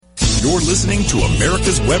You're listening to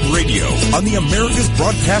America's Web Radio on the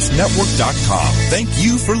AmericasBroadcastNetwork.com. Thank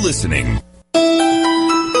you for listening.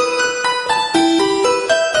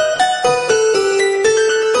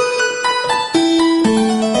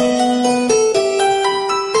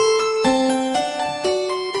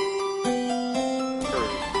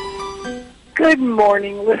 Good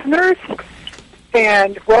morning, listeners,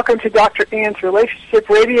 and welcome to Dr. Ann's Relationship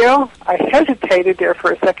Radio. I hesitated there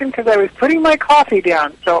for a second because I was putting my coffee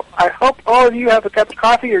down, so I hope all of you have a cup of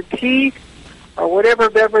coffee or tea or whatever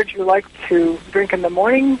beverage you like to drink in the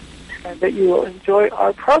morning and that you will enjoy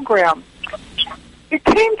our program. It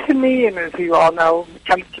came to me, and as you all know, it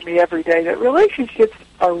comes to me every day, that relationships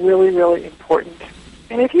are really, really important.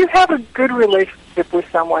 And if you have a good relationship with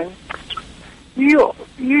someone, you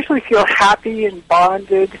usually feel happy and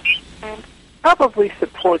bonded and probably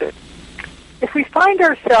supported. If we find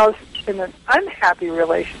ourselves in an unhappy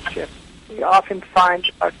relationship, we often find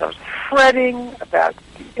ourselves fretting about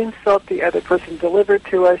the insult the other person delivered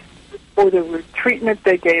to us or the treatment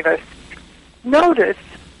they gave us. Notice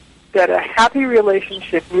that a happy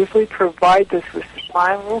relationship usually provides us with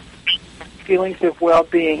smiles and feelings of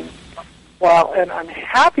well-being, while an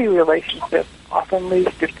unhappy relationship often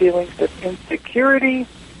leads to feelings of insecurity,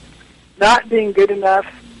 not being good enough,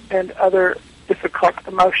 and other difficult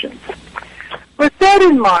emotions. With that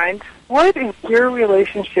in mind, what is your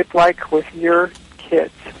relationship like with your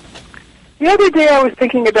kids? The other day I was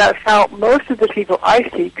thinking about how most of the people I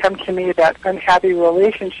see come to me about unhappy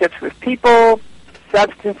relationships with people,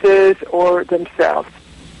 substances, or themselves.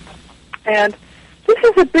 And this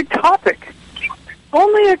is a big topic.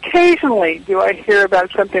 Only occasionally do I hear about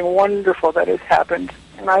something wonderful that has happened,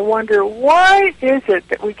 and I wonder, why is it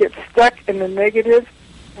that we get stuck in the negative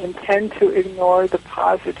and tend to ignore the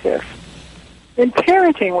positive? In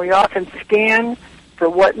parenting, we often scan for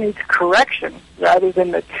what needs correction rather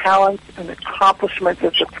than the talents and accomplishments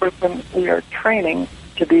of the person we are training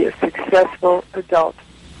to be a successful adult.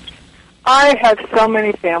 I have so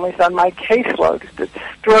many families on my caseload that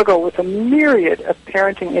struggle with a myriad of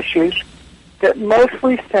parenting issues that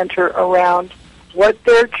mostly center around what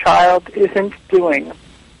their child isn't doing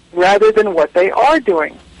rather than what they are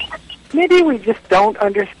doing. Maybe we just don't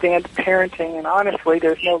understand parenting, and honestly,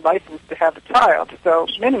 there's no license to have a child, so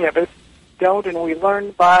many of us don't, and we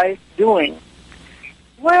learn by doing.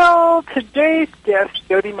 Well, today's guest,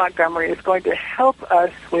 Jody Montgomery, is going to help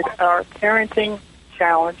us with our parenting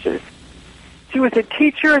challenges. She was a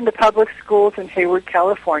teacher in the public schools in Hayward,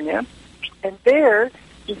 California, and there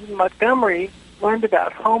Mrs. Montgomery learned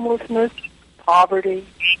about homelessness, poverty,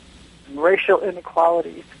 and racial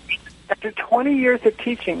inequalities. After 20 years of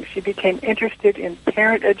teaching, she became interested in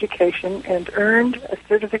parent education and earned a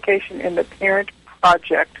certification in the Parent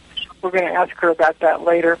Project. We're going to ask her about that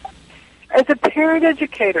later. As a parent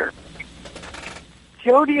educator,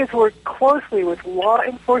 Jody has worked closely with law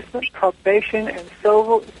enforcement, probation, and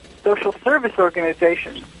social service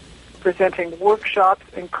organizations, presenting workshops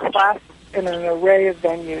and classes in an array of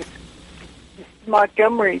venues. Ms.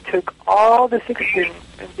 Montgomery took all this experience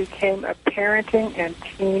and became a parenting and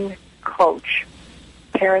teen coach.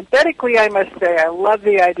 Parenthetically, I must say, I love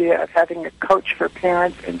the idea of having a coach for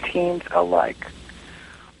parents and teens alike.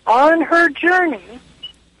 On her journey,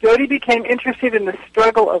 Jody became interested in the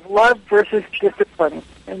struggle of love versus discipline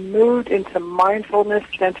and moved into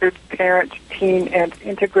mindfulness-centered parent, teen, and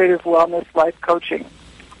integrative wellness life coaching.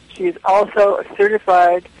 She is also a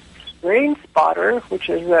certified brain spotter, which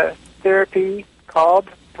is a therapy called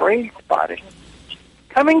brain spotting.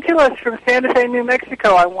 Coming to us from Santa Fe, New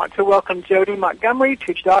Mexico, I want to welcome Jody Montgomery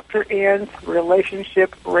to Dr. Ann's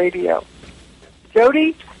Relationship Radio.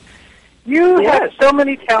 Jody, you have so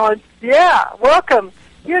many talents. Yeah, welcome.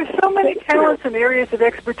 You have so many talents and areas of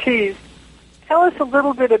expertise. Tell us a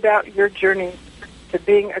little bit about your journey to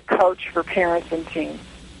being a coach for parents and teens.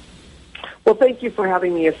 Well, thank you for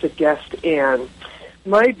having me as a guest, Ann.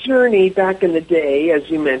 My journey back in the day, as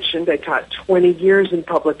you mentioned, I taught 20 years in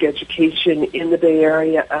public education in the Bay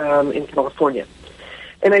Area in California.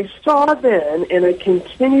 And I saw then, and I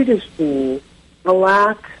continue to see, a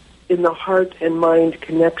lack in the heart and mind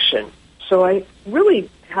connection. So I really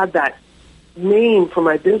had that name for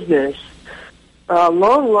my business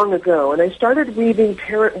long ago, and I started weaving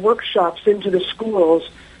parent workshops into the schools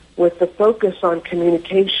with the focus on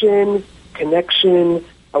communication, connection,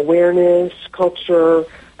 awareness, culture.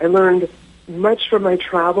 I learned much from my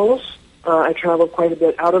travels. I traveled quite a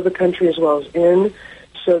bit out of the country as well as in,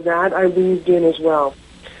 so that I weaved in as well.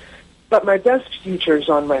 But my best teachers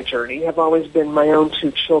on my journey have always been my own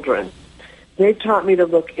two children. They taught me to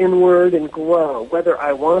look inward and grow, whether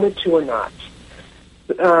I wanted to or not.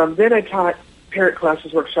 Then I taught parent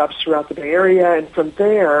classes, workshops throughout the Bay Area, and from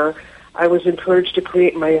there, I was encouraged to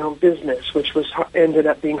create my own business, which ended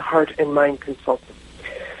up being Heart and Mind Consulting.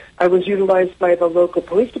 I was utilized by the local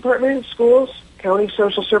police department, schools, county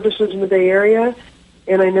social services in the Bay Area,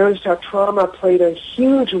 and I noticed how trauma played a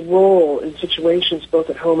huge role in situations both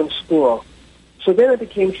at home and school. So then I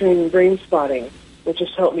became trained in brain spotting, which has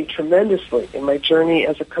helped me tremendously in my journey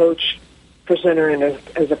as a coach, presenter, and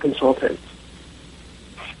as a consultant.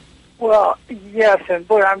 Well, yes, and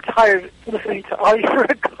boy, I'm tired listening to all your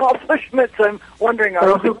accomplishments. I'm wondering,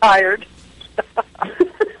 are you tired?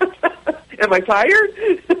 Am I tired?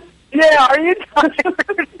 Yeah, are you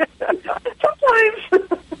tired? Sometimes.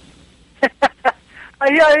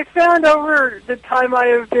 I found over the time I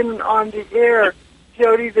have been on the air,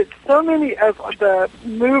 Jody, that so many of the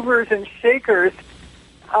movers and shakers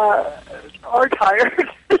are tired.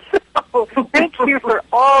 So thank you for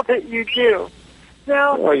all that you do.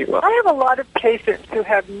 Now, I have a lot of patients who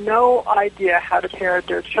have no idea how to parent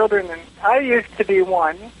their children, and I used to be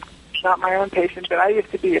one, not my own patient, but I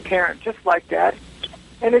used to be a parent just like that.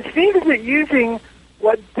 And it seems that using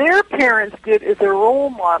what their parents did as a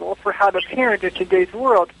role model for how to parent in today's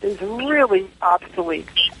world is really obsolete.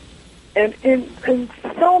 And in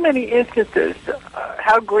so many instances,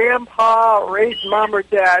 how grandpa raised mom or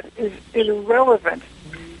dad is irrelevant.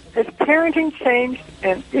 Has parenting changed,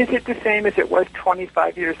 and is it the same as it was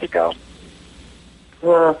 25 years ago?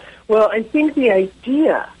 Well, I think the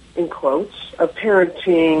idea, in quotes, of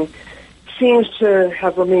parenting seems to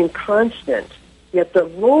have remained constant, yet the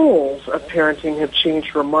roles of parenting have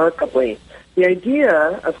changed remarkably. The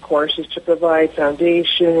idea, of course, is to provide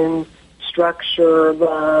foundation, structure,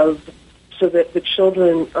 love, so that the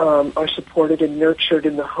children are supported and nurtured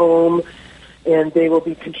in the home, and they will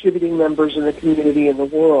be contributing members in the community and the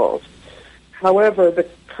world. However,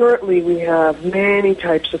 currently we have many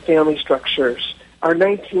types of family structures. Our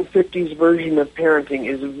 1950s version of parenting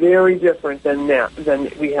is very different than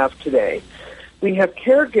we have today. We have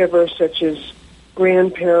caregivers such as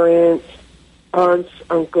grandparents, aunts,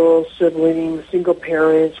 uncles, siblings, single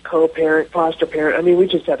parents, co-parent, foster parent. I mean, we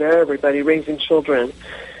just have everybody raising children.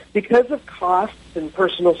 Because of costs and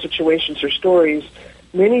personal situations or stories,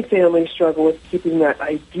 many families struggle with keeping that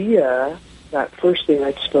idea, that first thing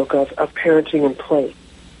I spoke of parenting in place.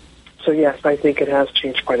 So yes, I think it has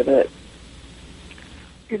changed quite a bit.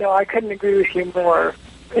 You know, I couldn't agree with you more.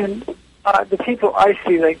 And the people I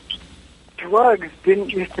see, like drugs didn't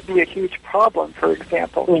used to be a huge problem, for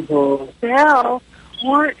example. Mm-hmm. Now,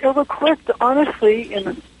 we're ill-equipped, honestly,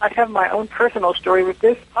 and I have my own personal story with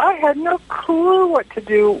this. I had no clue what to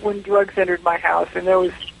do when drugs entered my house, and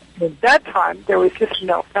at that time, there was just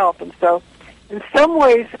no help. And so, in some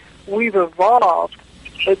ways, we've evolved,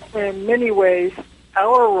 but in many ways,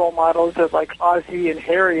 our role models of like Ozzie and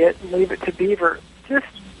Harriet and Leave It to Beaver just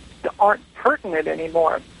aren't pertinent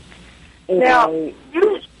anymore. Now,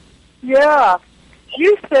 you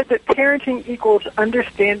said that parenting equals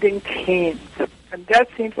understanding teens, and that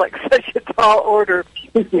seems like such a tall order.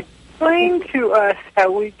 Explain to us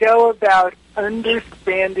how we go about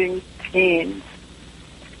understanding teens.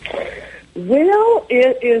 Well,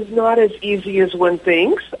 it is not as easy as one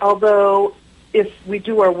thinks, although if we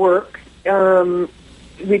do our work,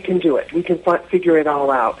 we can do it. We can figure it all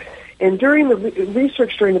out. And during the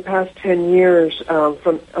research during the past 10 years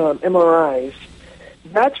from MRIs,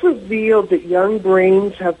 that's revealed that young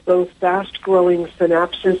brains have both fast-growing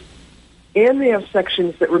synapses and they have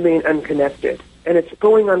sections that remain unconnected. And it's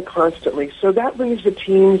going on constantly. So that leaves the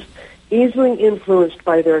teens easily influenced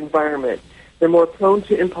by their environment. They're more prone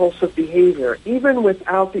to impulsive behavior, even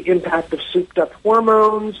without the impact of souped-up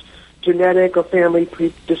hormones, genetic or family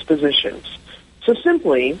predispositions. So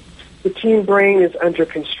simply, the teen brain is under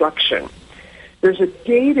construction. There's a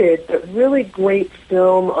dated but really great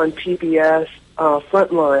film on PBS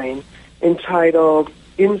Frontline entitled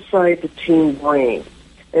Inside the Teen Brain.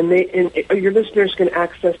 And your listeners can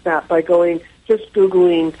access that by just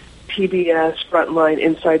Googling PBS Frontline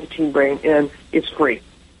Inside the Teen Brain, and it's free.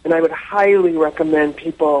 And I would highly recommend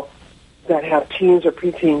people that have teens or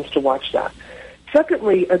preteens to watch that.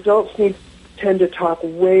 Secondly, adults tend to talk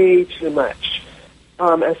way too much.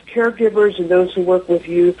 As caregivers and those who work with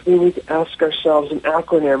youth, we need to ask ourselves an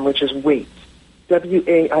acronym, which is WAIT,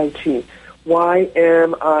 W-A-I-T. Why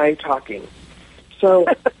am I talking? So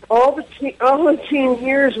all the teen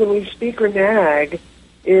years when we speak or nag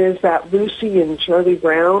is that Lucy and Charlie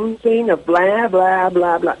Brown thing of blah, blah,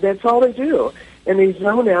 blah, blah. That's all they do. And they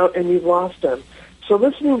zone out and you've lost them. So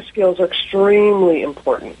listening skills are extremely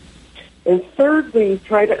important. And thirdly,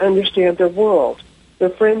 try to understand their world, their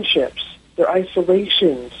friendships, their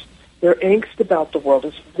isolations, Their angst about the world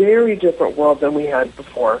is a very different world than we had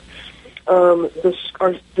before.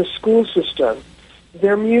 The school system,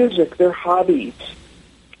 their music, their hobbies,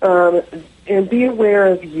 and be aware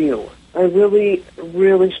of you. I really,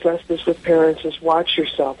 really stress this with parents, is watch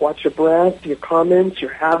yourself. Watch your breath, your comments,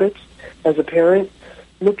 your habits as a parent.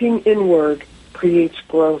 Looking inward creates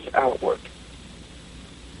growth outward.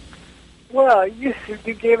 Well, you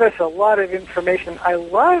gave us a lot of information. I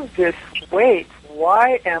love this. Wait,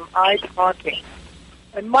 why am I talking?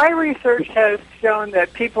 And my research has shown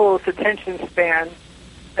that people's attention span,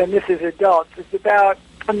 and this is adults, is about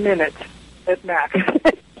a minute at max.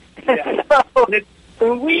 Yeah. So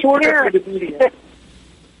when we parents,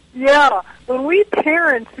 when we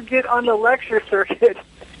parents get on the lecture circuit,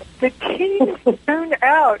 the teens tune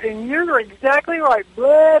out, and you're exactly right,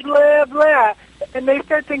 blah, blah, blah. And they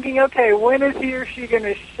start thinking, okay, when is he or she going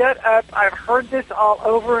to shut up? I've heard this all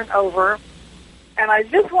over and over. And I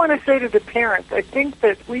just want to say to the parents, I think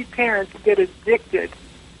that we parents get addicted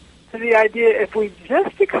to the idea if we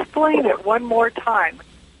just explain it one more time,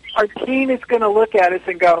 our teen is going to look at us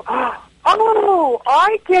and go, oh,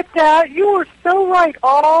 I get that. You were so right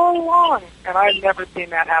all along. And I've never seen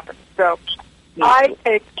that happen. So I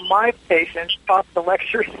take my patients off the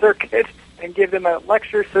lecture circuit and give them a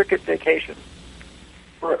lecture circuit vacation.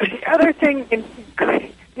 The other thing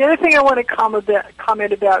I want to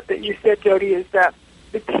comment about that you said, Jody, is that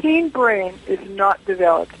the teen brain is not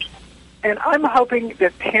developed. And I'm hoping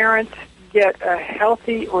that parents get a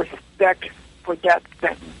healthy respect for that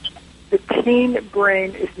sentence. The teen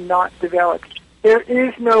brain is not developed. There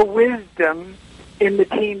is no wisdom in the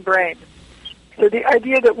teen brain. So the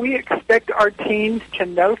idea that we expect our teens to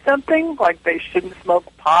know something, like they shouldn't smoke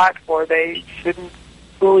pot or they shouldn't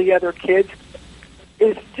bully other kids,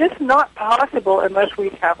 is just not possible unless we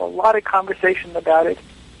have a lot of conversation about it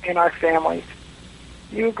in our families.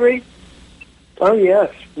 You agree? Oh,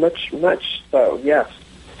 yes. Much so, yes.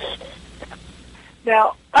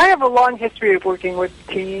 Now, I have a long history of working with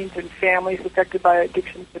teens and families affected by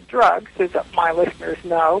addictions to drugs, as my listeners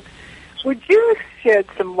know. Would you shed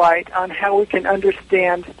some light on how we can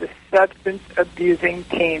understand the substance-abusing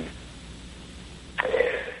teen?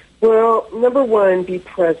 Well, number one, be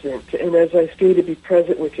present. And as I stated, be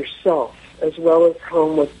present with yourself as well as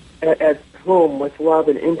at home with love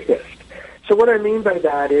and interest. So what I mean by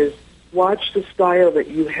that is watch the style that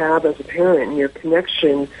you have as a parent and your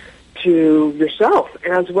connection to yourself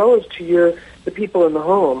as well as to the people in the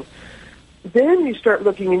home. Then you start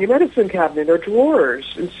looking in your medicine cabinet or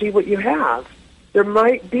drawers and see what you have. There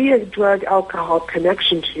might be a drug-alcohol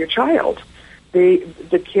connection to your child. The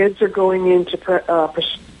kids are going into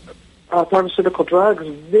pharmaceutical drugs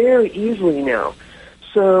very easily now.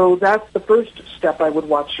 So that's the first step. I would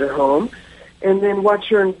watch your home. And then watch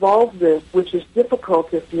your involvement, which is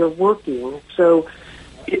difficult if you're working. So,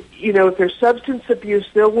 if there's substance abuse,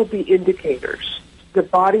 there will be indicators. The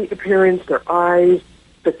body appearance, their eyes,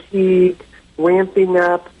 fatigue, ramping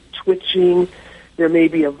up, twitching. There may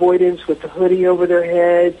be avoidance with the hoodie over their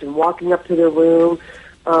heads and walking up to their room.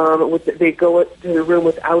 They go to their room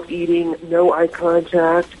without eating, no eye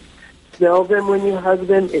contact. Smell them when you hug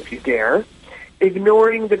them, if you dare.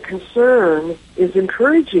 Ignoring the concern is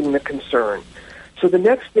encouraging the concern. So the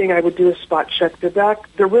next thing I would do is spot check the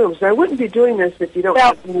rooms. Now, I wouldn't be doing this if you don't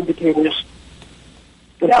have some indicators.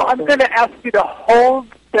 Now, I'm going to ask you to hold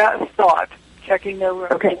that thought, checking their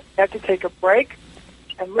rooms. Okay. You have to take a break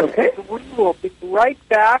and listen. Okay. We will be right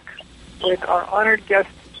back with our honored guest,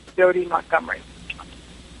 Jody Montgomery.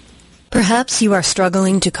 Perhaps you are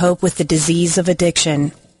struggling to cope with the disease of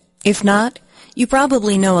addiction. If not, you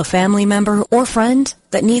probably know a family member or friend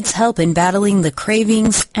that needs help in battling the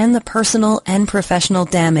cravings and the personal and professional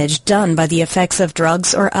damage done by the effects of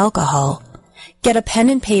drugs or alcohol. Get a pen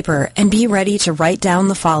and paper and be ready to write down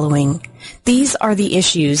the following. These are the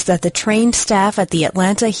issues that the trained staff at the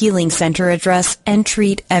Atlanta Healing Center address and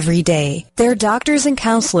treat every day. Their doctors and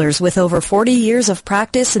counselors with over 40 years of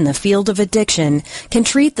practice in the field of addiction can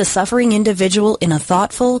treat the suffering individual in a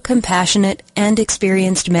thoughtful, compassionate, and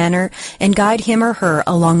experienced manner and guide him or her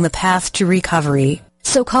along the path to recovery.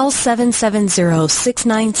 So call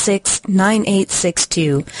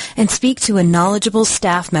 770-696-9862 and speak to a knowledgeable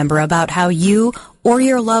staff member about how you or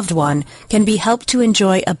your loved one can be helped to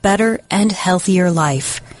enjoy a better and healthier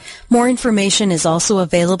life. More information is also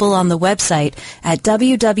available on the website at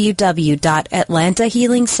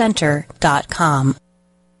www.atlantahealingcenter.com.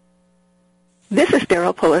 This is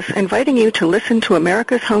Daryl Pullis inviting you to listen to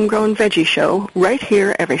America's Homegrown Veggie Show right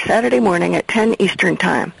here every Saturday morning at 10 Eastern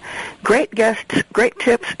Time. Great guests, great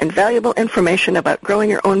tips, and valuable information about growing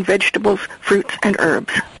your own vegetables, fruits, and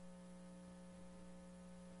herbs.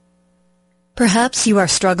 Perhaps you are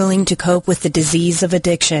struggling to cope with the disease of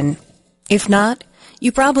addiction. If not,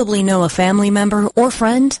 you probably know a family member or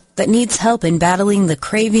friend that needs help in battling the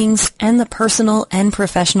cravings and the personal and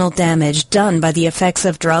professional damage done by the effects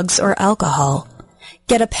of drugs or alcohol.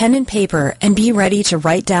 Get a pen and paper and be ready to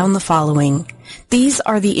write down the following. These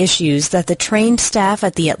are the issues that the trained staff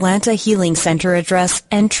at the Atlanta Healing Center address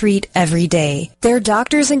and treat every day. Their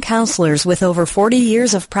doctors and counselors with over 40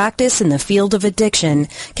 years of practice in the field of addiction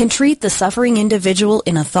can treat the suffering individual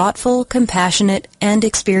in a thoughtful, compassionate, and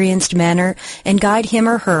experienced manner and guide him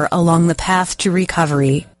or her along the path to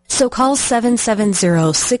recovery. So call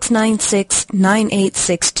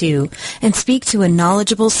 770-696-9862 and speak to a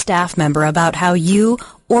knowledgeable staff member about how you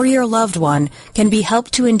or your loved one can be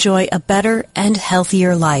helped to enjoy a better and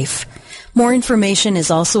healthier life. More information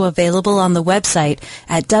is also available on the website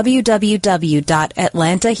at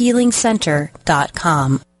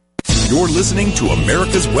www.atlantahealingcenter.com. You're listening to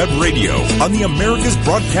America's Web Radio on the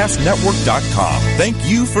AmericasBroadcastNetwork.com. Thank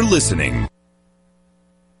you for listening.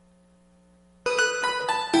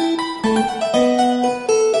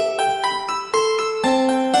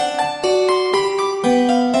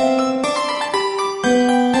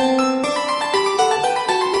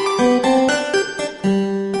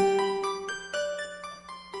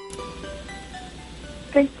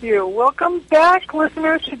 Thank you. Welcome back,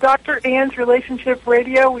 listeners, to Dr. Ann's Relationship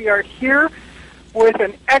Radio. We are here with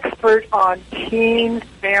an expert on teens,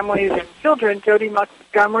 families, and children, Jody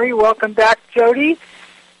Montgomery. Welcome back, Jody.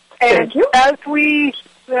 And Thank you. As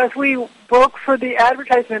we broke for the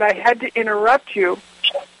advertisement, I had to interrupt you,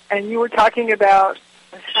 and you were talking about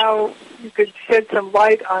how you could shed some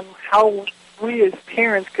light on how we as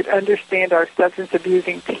parents could understand our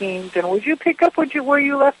substance-abusing teens. And would you pick up where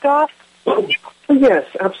you left off? Yes,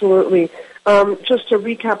 absolutely. Just to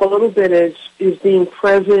recap a little bit is being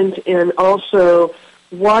present and also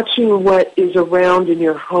watching what is around in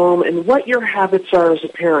your home and what your habits are as a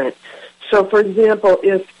parent. So, for example,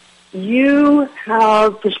 if you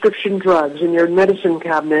have prescription drugs in your medicine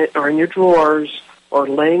cabinet or in your drawers or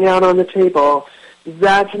laying out on the table,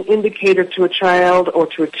 that's an indicator to a child or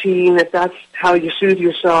to a teen that that's how you soothe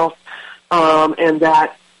yourself, and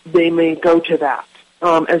that they may go to that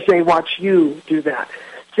as they watch you do that.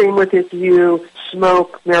 Same with if you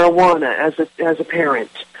smoke marijuana as a parent,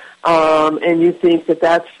 and you think that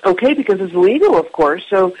that's okay because it's legal, of course.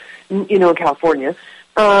 So, in California.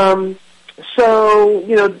 But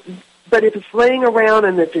if it's laying around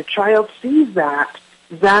and if your child sees that,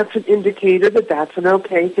 that's an indicator that that's an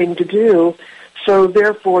okay thing to do. So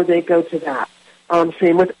therefore, they go to that.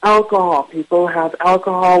 Same with alcohol. People have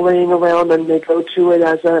alcohol laying around and they go to it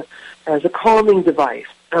as a calming device.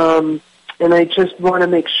 And I just want to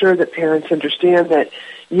make sure that parents understand that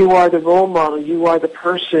you are the role model, you are the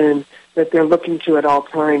person that they're looking to at all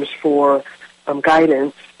times for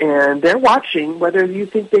guidance, and they're watching, whether you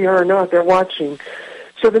think they are or not, they're watching.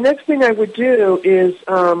 So the next thing I would do is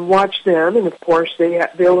watch them, and of course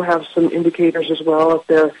they'll have some indicators as well if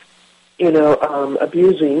they're,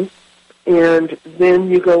 abusing. And then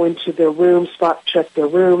you go into their rooms, spot check their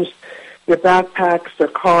rooms, their backpacks, their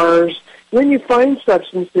cars. When you find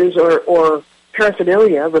substances or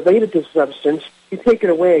paraphernalia related to substance, you take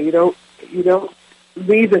it away. You don't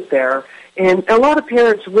leave it there. And a lot of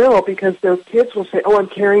parents will, because their kids will say, "Oh, I'm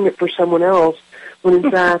carrying it for someone else," when in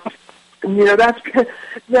fact, you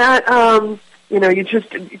just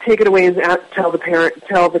take it away and tell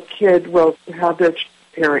the kid, well, have their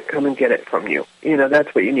parent come and get it from you.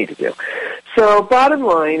 That's what you need to do. So bottom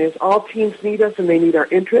line is all teens need us and they need our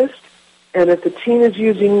interest. And if the teen is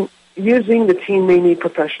using, the teen may need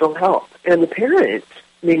professional help. And the parent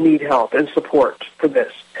may need help and support for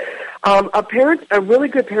this. A really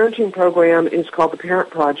good parenting program is called the Parent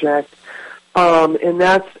Project. And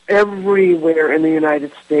that's everywhere in the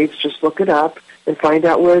United States. Just look it up and find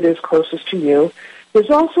out where it is closest to you. There's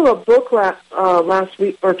also a book last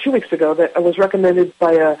week or 2 weeks ago that was recommended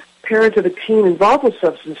by a parent of a teen involved with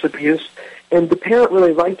substance abuse, and the parent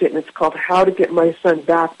really liked it, and it's called How to Get My Son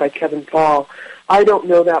Back by Kevin Paul. I don't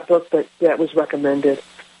know that book, but that was recommended.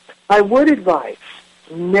 I would advise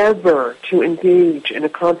never to engage in a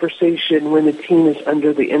conversation when the teen is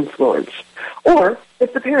under the influence, or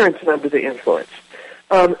if the parent's under the influence.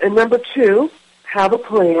 And number 2, have a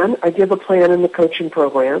plan. I give a plan in the coaching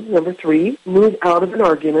program. Number 3, move out of an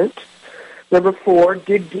argument. Number 4,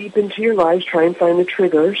 dig deep into your lives. Try and find the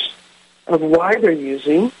triggers of why they're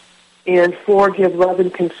using. And 4, give love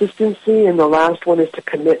and consistency. And the last one is to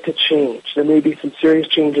commit to change. There may be some serious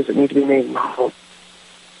changes that need to be made in the home.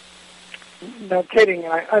 No kidding.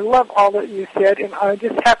 I love all that you said. And I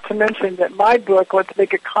just have to mention that my book, Let's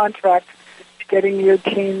Make a Contract, getting your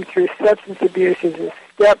teen through substance abuse is a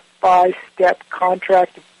step-by-step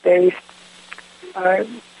contract-based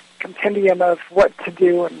compendium of what to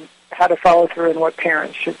do and how to follow through and what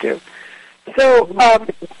parents should do. So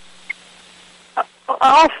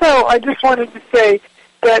also, I just wanted to say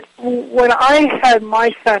that when I had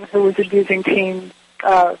my son who was abusing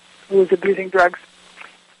drugs,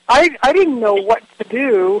 I didn't know what to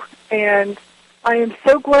do, and I am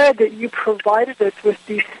so glad that you provided us with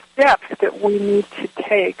these steps that we need to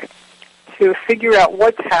take to figure out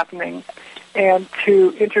what's happening and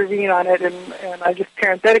to intervene on it. And I just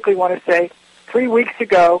parenthetically want to say, 3 weeks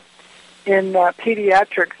ago in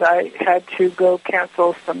pediatrics, I had to go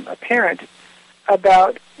counsel a parent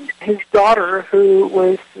about his daughter who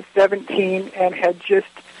was 17 and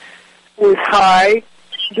was high,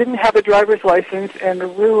 didn't have a driver's license,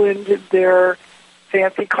 and ruined their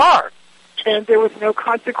fancy car. And there was no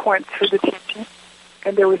consequence for the teen,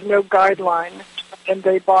 and there was no guideline, and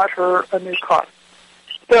they bought her a new car.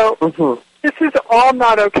 So this is all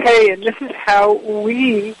not okay, and this is how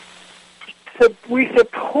we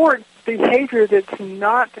support behavior that's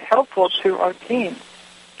not helpful to our teens.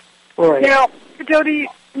 Right. Now, Jody,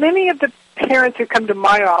 many of the parents who come to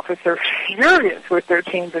my office are furious with their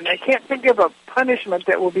teens, and they can't think of a punishment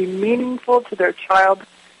that will be meaningful to their child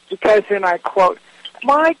because, and I quote,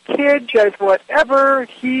 "My kid does whatever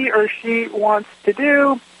he or she wants to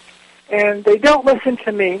do, and they don't listen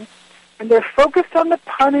to me, and they're focused on the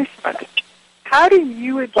punishment." How do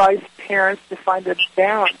you advise parents to find a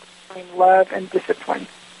balance between love and discipline?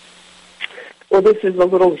 Well, this is a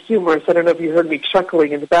little humorous. I don't know if you heard me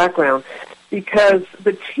chuckling in the background, because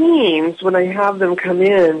the teens, when I have them come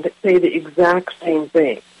in, say the exact same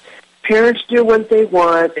thing. Parents do what they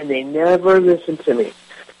want, and they never listen to me.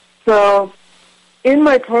 So in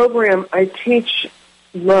my program, I teach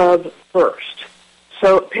love first.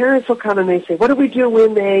 So parents will come and they say, what do we do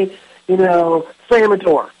when they, slam a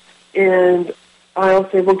door? And I'll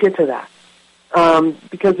say, we'll get to that,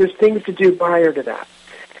 because there's things to do prior to that.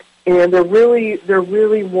 And they're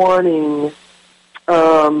really wanting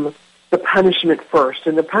the punishment first.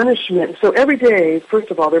 And the punishment, so every day,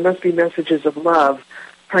 first of all, there must be messages of love,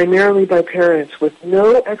 primarily by parents, with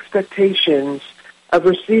no expectations of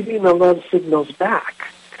receiving the love signals back.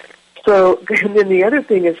 So, and then the other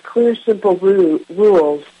thing is clear, simple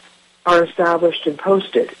rules are established and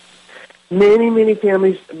posted. Many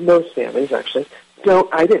families, most families actually,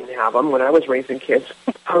 I didn't have them when I was raising kids,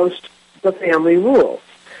 post the family rules.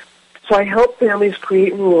 So I help families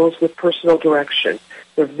create rules with personal direction.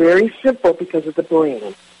 They're very simple because of the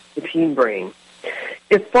brain, the teen brain.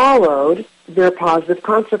 If followed, there are positive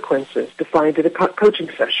consequences defined at a coaching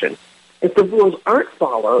session. If the rules aren't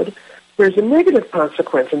followed, there's a negative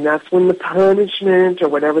consequence, and that's when the punishment or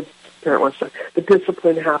whatever the parent wants to, the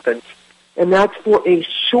discipline happens. And that's for a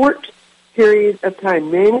short period of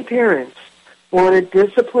time. Many parents want to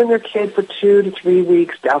discipline their kid for 2 to 3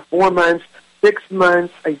 weeks, now 4 months, 6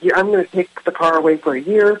 months, a year. I'm going to take the car away for a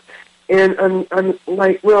year. And I'm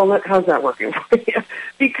like, well, how's that working for you?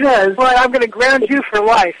 Because, well, I'm going to ground you for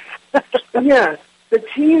life. Yeah, the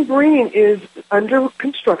teen brain is under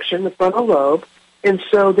construction, the frontal lobe, and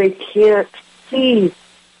so they can't see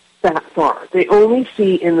that far. They only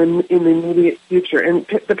see in the immediate future, and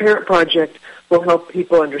the Parent Project will help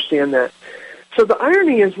people understand that. So the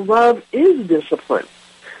irony is, love is discipline.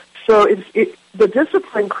 So the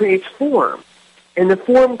discipline creates form, and the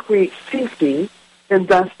form creates safety, and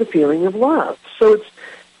thus the feeling of love. So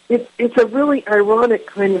it's a really ironic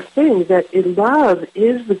kind of thing that love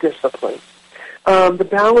is the discipline. The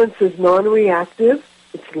balance is non-reactive,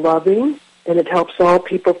 it's loving, and it helps all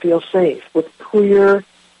people feel safe with clear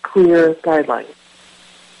guidelines.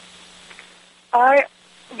 I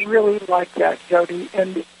really like that, Jody.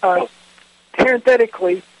 And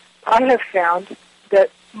parenthetically, I have found that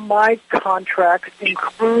my contracts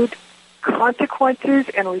include consequences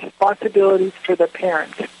and responsibilities for the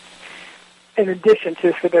parents in addition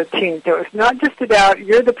to for their teens. So it's not just about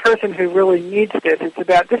you're the person who really needs this. It's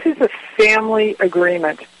about this is a family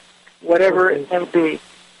agreement, whatever it may be.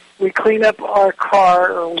 We clean up our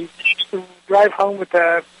car or we drive home with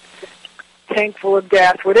a tank full of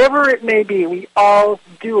gas, whatever it may be, we all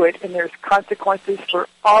do it, and there's consequences for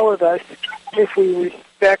all of us if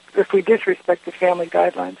we disrespect the family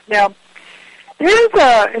guidelines. Now, there's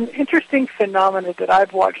an interesting phenomenon that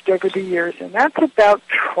I've watched over the years, and that's about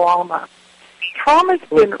trauma. Trauma's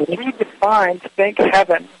been redefined, thank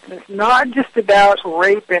heaven. It's not just about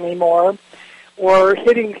rape anymore or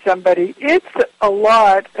hitting somebody. It's a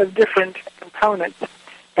lot of different components.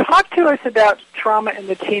 Talk to us about trauma in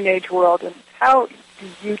the teenage world and how do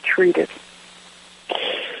you treat it?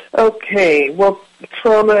 Okay, well,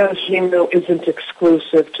 trauma, as you know, isn't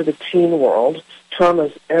exclusive to the teen world.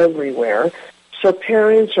 Trauma's everywhere. So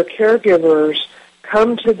parents or caregivers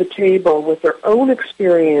come to the table with their own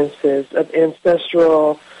experiences of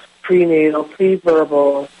ancestral, prenatal,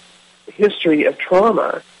 pre-verbal history of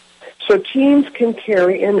trauma. So teens can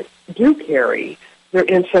carry and do carry their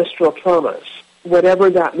ancestral traumas, whatever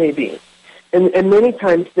that may be. And many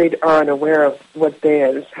times they are unaware of what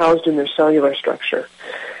is housed in their cellular structure.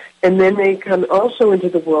 And then they come also into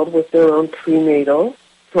the world with their own prenatal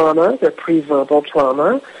trauma, their pre-verbal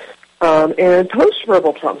trauma, and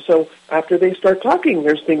post-verbal trauma. So after they start talking,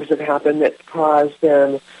 there's things that happen that cause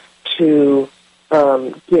them to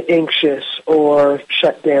get anxious or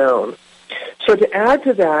shut down. So to add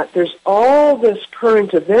to that, there's all this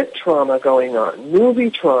current event trauma going on,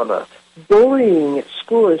 movie trauma. Bullying at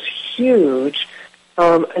school is huge,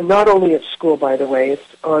 and not only at school, by the way, it's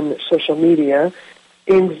on social media.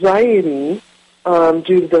 Anxiety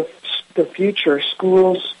due to the future,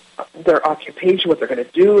 schools, their occupation, what they're going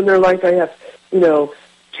to do in their life. I have,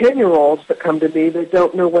 10-year-olds that come to me that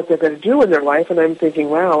don't know what they're going to do in their life, and I'm thinking,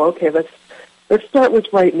 wow, okay, let's start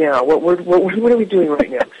with right now. What are we doing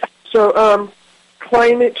right now? So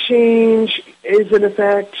climate change is in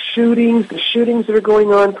effect. The shootings that are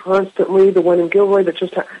going on constantly. The one in Gilroy that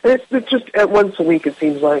just it's just at once a week, it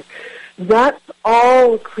seems like. That's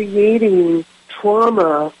all creating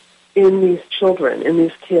trauma in these children, in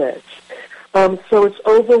these kids. So it's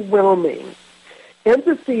overwhelming.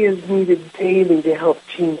 Empathy is needed daily to help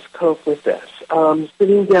teens cope with this.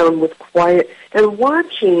 Sitting down with quiet and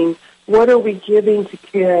watching what are we giving to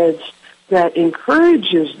kids that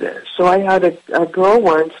encourages this. So I had a girl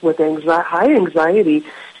once with high anxiety,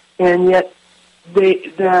 and yet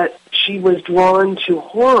that she was drawn to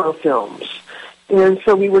horror films. And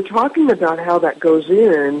so we were talking about how that goes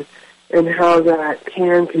in and how that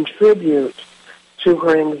can contribute to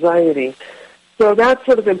her anxiety. So that's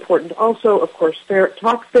sort of important. Also, of course,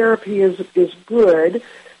 talk therapy is good,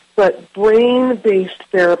 but brain-based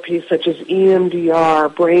therapy such as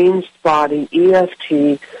EMDR, brain spotting,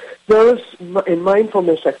 EFT, those and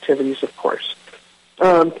mindfulness activities, of course,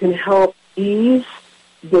 can help ease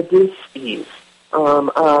the dis-ease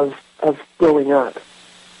of growing up.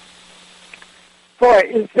 Boy,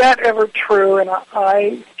 is that ever true? And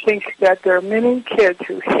I think that there are many kids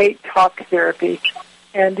who hate talk therapy,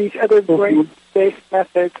 and these other brain-based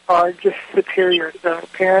methods are just superior. So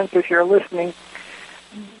parents, if you're listening,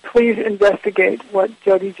 please investigate what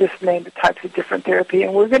Jody just named, the types of different therapy.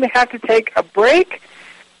 And we're going to have to take a break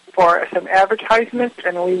for some advertisements,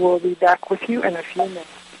 and we will be back with you in a few minutes.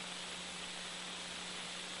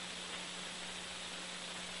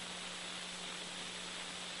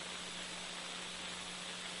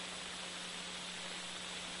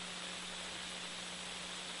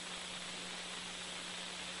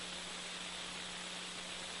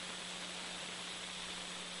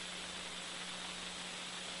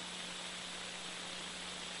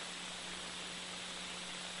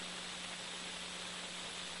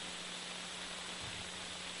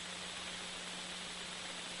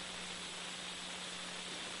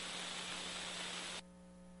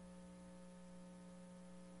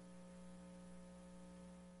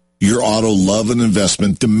 Your auto love and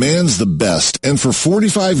investment demands the best, and for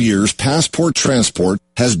 45 years, Passport Transport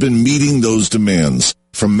has been meeting those demands.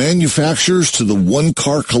 From manufacturers to the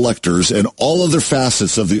one-car collectors and all other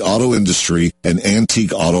facets of the auto industry and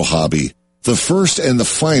antique auto hobby. The first and the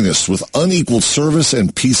finest with unequaled service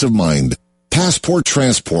and peace of mind. Passport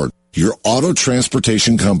Transport, your auto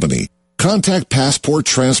transportation company. Contact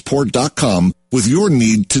PassportTransport.com with your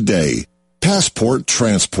need today. Passport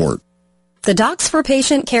Transport. The Docs for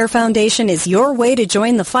Patient Care Foundation is your way to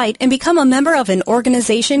join the fight and become a member of an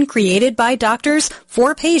organization created by doctors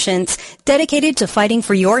for patients dedicated to fighting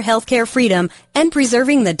for your healthcare freedom and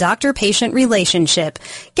preserving the doctor-patient relationship.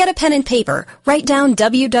 Get a pen and paper. Write down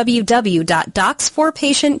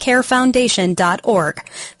www.docsforpatientcarefoundation.org.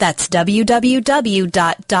 That's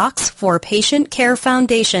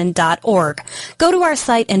www.docsforpatientcarefoundation.org. Go to our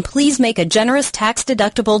site and please make a generous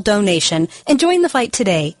tax-deductible donation and join the fight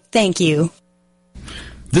today. Thank you.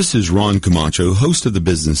 This is Ron Camacho, host of the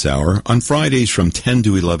Business Hour, on Fridays from 10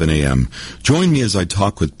 to 11 a.m. Join me as I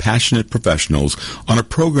talk with passionate professionals on a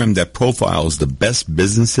program that profiles the best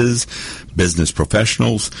businesses, business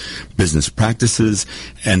professionals, business practices,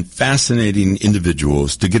 and fascinating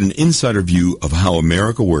individuals to get an insider view of how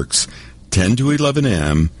America works. 10 to 11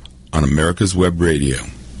 a.m. on America's Web Radio.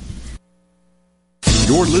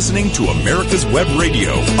 You're listening to America's Web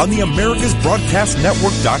Radio on the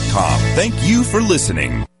AmericasBroadcastNetwork.com. Thank you for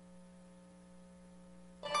listening.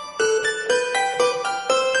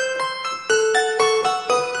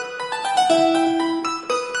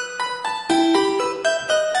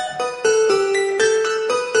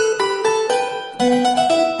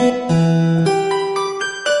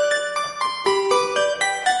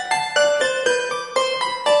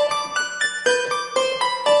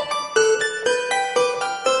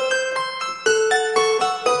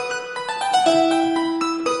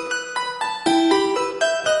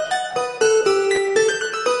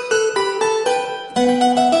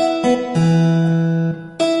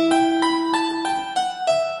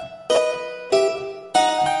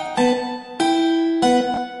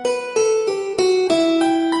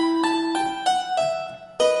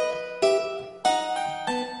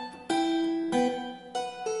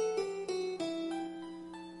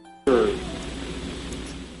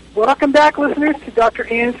 welcome back, listeners, to Dr.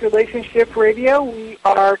 Ann's Relationship Radio. We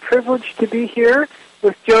are privileged to be here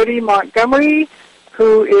with Jody Montgomery,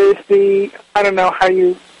 who is the, I don't know how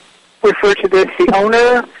you refer to this, the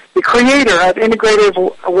owner, the creator of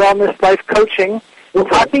Integrative Wellness Life Coaching. We're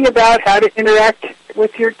talking about how to interact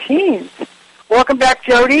with your teens. Welcome back,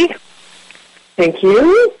 Jody. Thank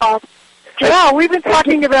you. Yeah, we've been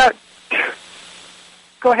talking about...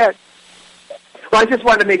 Go ahead. Well, I just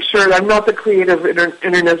wanted to make sure I'm not the creator of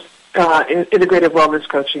Integrative Wellness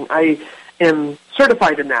Coaching. I am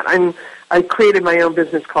certified in that. I created my own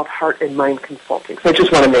business called Heart and Mind Consulting. So I just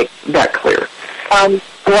want to make that clear. I'm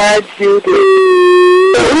glad you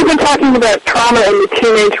did. So we've been talking about trauma in the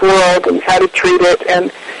teenage world and how to treat it, and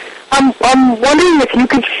I'm wondering if you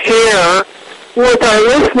could share with our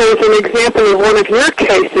listeners an example of one of your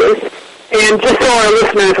cases. And just so our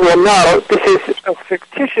listeners will know, this is a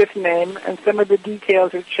fictitious name, and some of the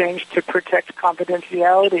details are changed to protect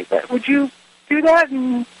confidentiality. But would you do that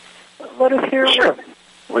and let us hear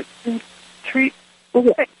what you treat?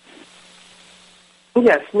 Okay.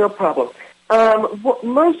 Yes, no problem.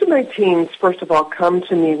 Most of my teens, first of all, come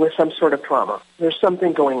to me with some sort of trauma. There's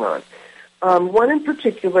something going on. One in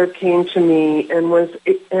particular came to me and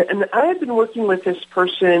I had been working with this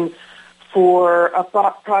person for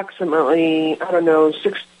approximately,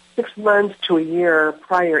 6 months to a year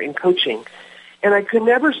prior in coaching. And I could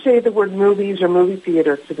never say the word movies or movie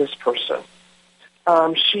theater to this person.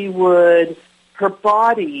 Her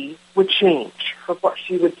body would change.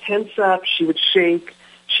 She would tense up, she would shake,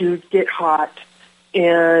 she would get hot,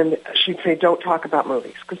 and she'd say, don't talk about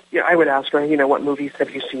movies. Because I would ask her, what movies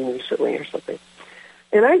have you seen recently or something.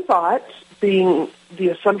 And I thought, being the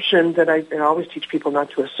assumption that I always teach people not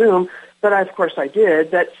to assume, but of course I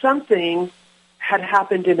did, that something had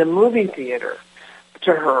happened in a movie theater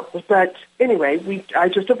to her. But anyway, I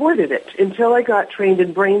just avoided it until I got trained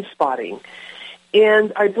in brain spotting.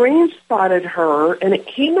 And I brain spotted her, and it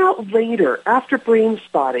came out later, after brain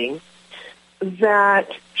spotting,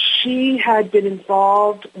 that she had been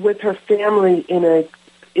involved with her family in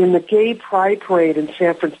the Gay Pride Parade in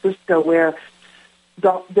San Francisco where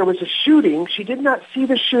there was a shooting. She did not see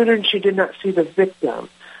the shooter, and she did not see the victim.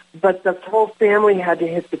 But the whole family had to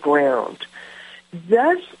hit the ground.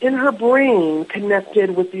 This, in her brain,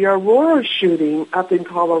 connected with the Aurora shooting up in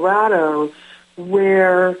Colorado,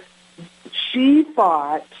 where she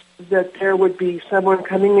thought that there would be someone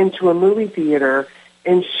coming into a movie theater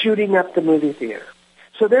and shooting up the movie theater.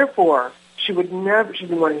 So therefore, she didn't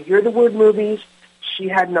want to hear the word movies. She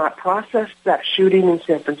had not processed that shooting in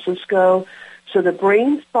San Francisco. So the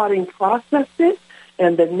brain spotting processed it.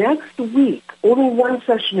 And the next week, only one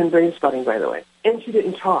session in brain spotting, by the way, and she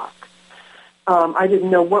didn't talk. I didn't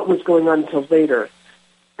know what was going on until later.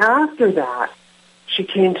 After that, she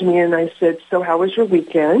came to me and I said, so how was your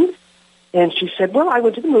weekend? And she said, well, I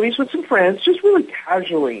went to the movies with some friends, just really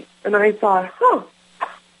casually. And I thought,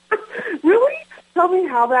 really? Tell me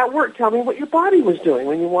how that worked. Tell me what your body was doing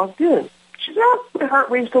when you walked in. She said, my heart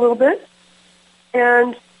raced a little bit.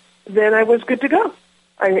 And then I was good to go.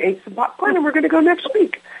 I ate some popcorn, and we're going to go next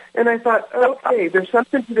week. And I thought, okay, there's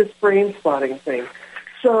something to this brain spotting thing.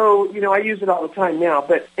 So, I use it all the time now,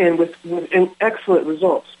 and with excellent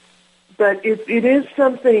results. But it is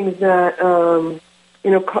something that,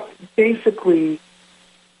 basically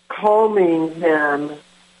calming them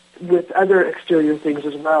with other exterior things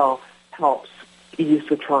as well helps ease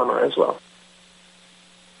the trauma as well.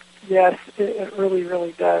 Yes, it really,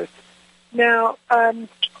 really does. Now,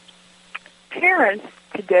 parents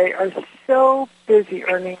today are so busy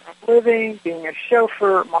earning a living, being a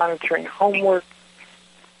chauffeur, monitoring homework,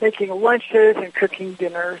 making lunches and cooking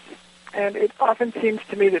dinners. And it often seems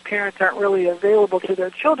to me that parents aren't really available to their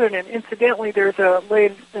children. And incidentally, there's a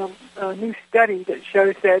new study that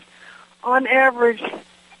shows that on average,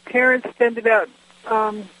 parents spend about,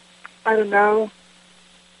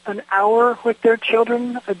 an hour with their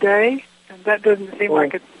children a day. And that doesn't seem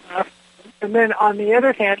like it's enough. And then on the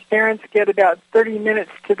other hand, parents get about 30 minutes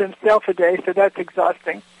to themselves a day, so that's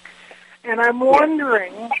exhausting. And I'm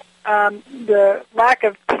wondering the lack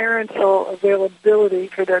of parental availability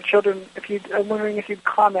for their children, I'm wondering if you'd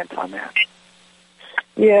comment on that.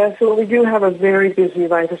 Yeah, so we do have a very busy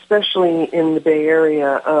life, especially in the Bay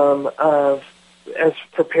Area, as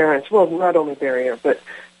for parents. Well, not only Bay Area, but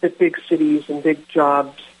the big cities and big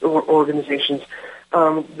jobs or organizations.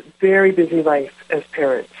 Very busy life as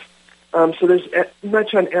parents. So there's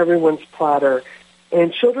much on everyone's platter.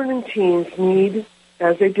 And children and teens need,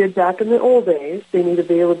 as they did back in the old days, they need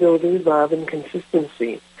availability, love, and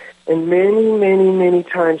consistency. And many, many, many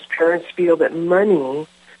times parents feel that money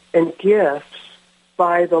and gifts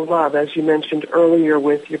buy the love, as you mentioned earlier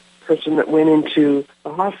with person that went into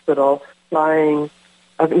the hospital buying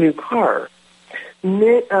a new car.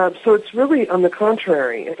 So it's really on the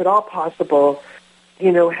contrary. If at all possible,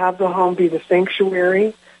 have the home be the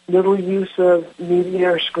sanctuary, little use of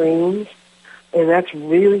media or screens, and that's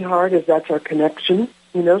really hard as that's our connection,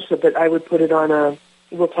 but I would put it on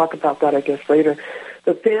we'll talk about that, I guess, later.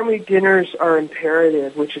 But family dinners are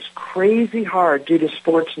imperative, which is crazy hard due to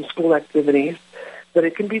sports and school activities, but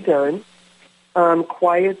it can be done.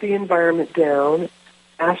 Quiet the environment down,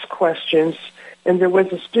 ask questions. And there was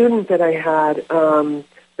a student that I had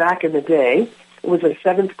back in the day, it was a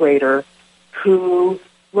 7th grader, who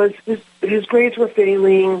was, his grades were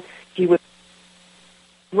failing. He was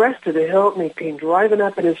dressed to the hilt, and he came driving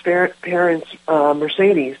up in his parents'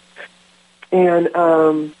 Mercedes. And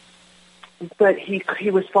but he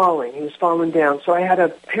was falling. He was falling down. So I had a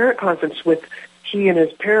parent conference with he and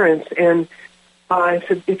his parents, and I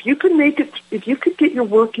said, if you could get your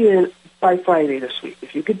work in by Friday this week,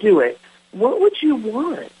 if you could do it, what would you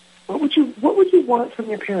want? What would you want from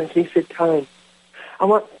your parents? And he said, time. I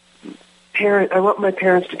want my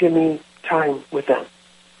parents to give me time with them.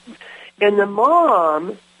 And the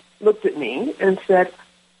mom looked at me and said,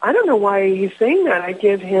 I don't know why he's saying that. I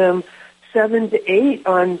give him 7 to 8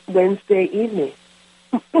 on Wednesday evening.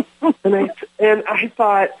 and I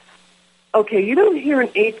thought, okay, you don't hear an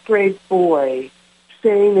 8th grade boy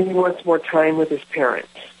saying that he wants more time with his parents.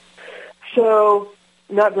 So,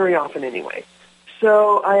 not very often anyway.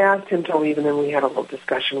 So I asked him to leave, and then we had a little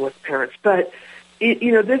discussion with parents. But,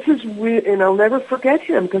 this is real, and I'll never forget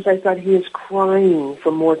him because I thought he is crying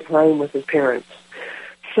for more time with his parents.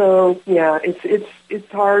 So, yeah,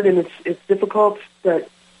 it's hard and it's difficult, but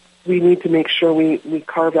we need to make sure we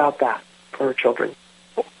carve out that for our children.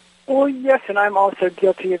 Well, yes, and I'm also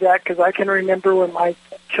guilty of that because I can remember when my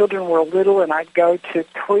children were little and I'd go to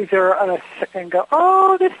Toys R Us and go,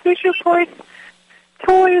 oh, this Fisher-Price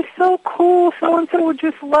toy is so cool, so-and-so would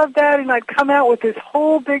just love that, and I'd come out with this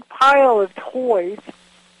whole big pile of toys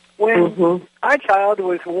when my child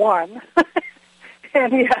was 1,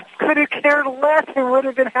 and he could have cared less and would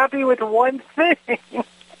have been happy with one thing.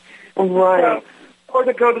 Right. Or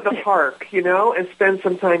to go to the park, and spend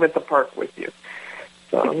some time at the park with you.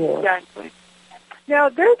 So, yeah. Exactly. Now,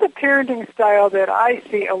 there's a parenting style that I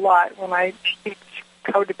see a lot when I teach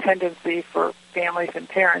codependency for families and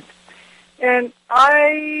parents. And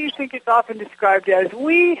I think it's often described as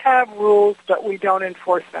we have rules, but we don't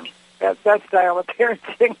enforce them. That's that style of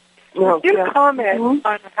parenting. Can you comment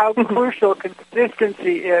on how crucial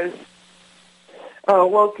consistency is? Oh,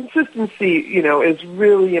 well, consistency, is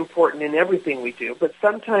really important in everything we do, but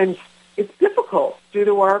sometimes it's difficult due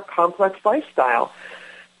to our complex lifestyle.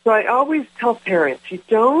 So I always tell parents, you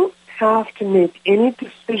don't have to make any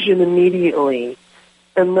decision immediately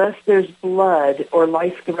unless there's blood or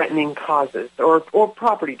life-threatening causes or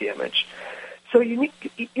property damage. So you need,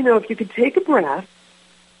 if you could take a breath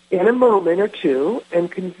in a moment or two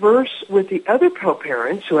and converse with the other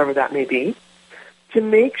co-parents, whoever that may be, to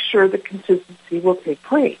make sure the consistency will take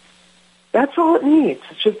place. That's all it needs.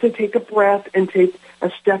 It's just to take a breath and take a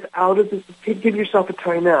step out of to give yourself a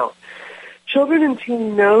timeout. Children and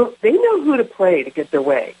teens know who to play to get their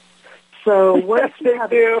way. So once you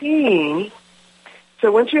have a team,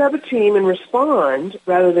 once you have a team and respond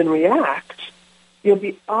rather than react,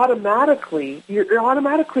 you're automatically going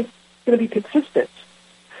to be consistent.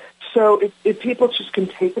 So if people just can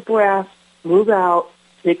take a breath, move out,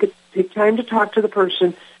 take time to talk to the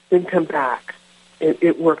person, then come back,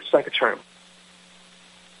 it works like a charm.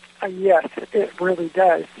 Yes, it really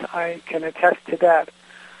does. I can attest to that.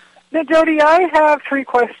 Now, Jody, I have 3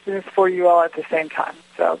 questions for you all at the same time.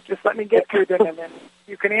 So just let me get through them, and then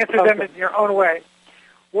you can answer them in your own way.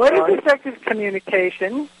 What is effective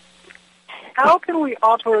communication? How can we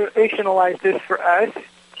operationalize this for us?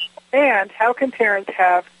 And how can parents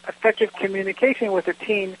have effective communication with a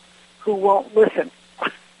teen who won't listen?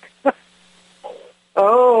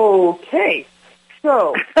 Okay.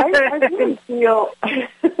 So I really feel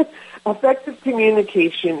effective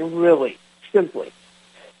communication, really, simply,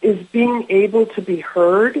 is being able to be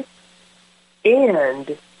heard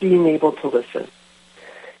and being able to listen.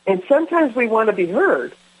 And sometimes we want to be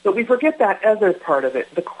heard, but we forget that other part of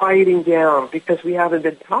it, the quieting down, because we haven't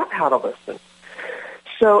been taught how to listen.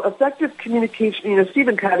 So effective communication,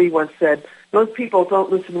 Stephen Covey once said, most people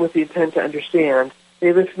don't listen with the intent to understand,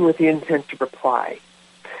 they listen with the intent to reply.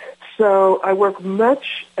 So I work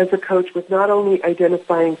much as a coach with not only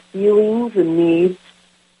identifying feelings and needs,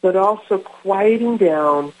 but also quieting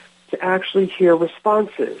down to actually hear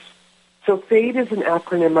responses. So FADE is an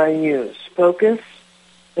acronym I use: focus,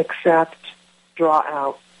 accept, draw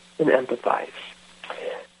out, and empathize.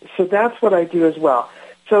 So that's what I do as well.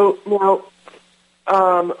 So now,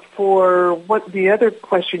 for what the other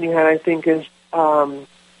question you had, I think is, how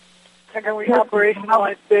can we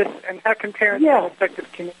operationalize this, and how can parents have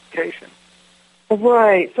effective communication?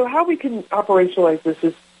 Right. So how we can operationalize this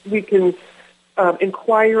is we can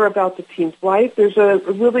inquire about the teen's life. There's a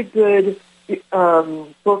really good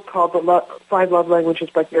book called The 5 Love Languages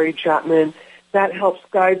by Gary Chapman that helps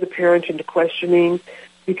guide the parent into questioning,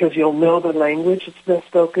 because you'll know the language that's best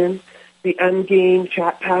spoken. The Ungame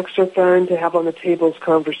chat packs are fun to have on the table as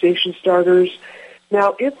conversation starters.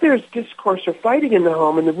 Now, if there's discourse or fighting in the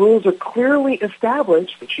home and the rules are clearly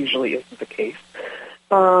established, which usually isn't the case,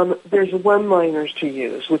 there's one-liners to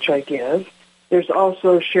use, which I give. There's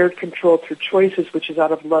also shared control through choices, which is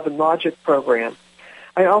out of Love and Logic program.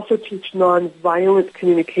 I also teach nonviolent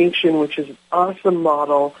communication, which is an awesome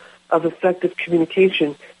model of effective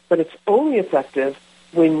communication, but it's only effective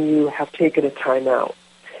when you have taken a time out.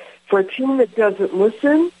 For a teen that doesn't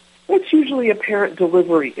listen, it's usually a parent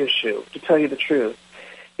delivery issue, to tell you the truth.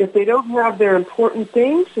 If they don't have their important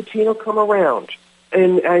things, the teen will come around,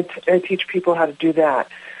 and I teach people how to do that.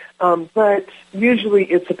 But usually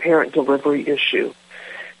it's a parent delivery issue,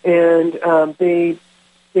 and they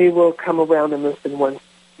will come around and listen once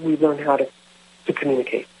we learn how to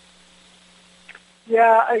communicate.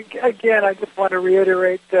 Yeah, again, I just want to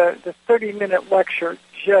reiterate the 30-minute lecture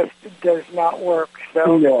just does not work.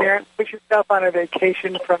 So, parents, put yourself on a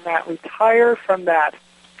vacation from that. Retire from that.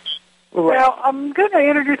 Right. Now, I'm going to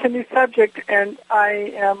introduce a new subject, and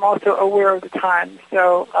I am also aware of the time,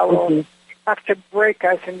 so I will have to break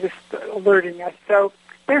us and just alerting us. So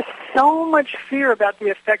there's so much fear about the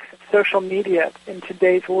effects of social media in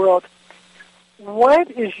today's world.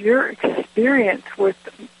 What is your experience with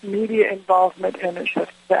media involvement and its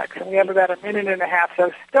effects? And we have about a minute and a half,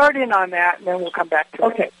 so start in on that, and then we'll come back to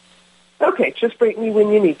it. Okay, just break me when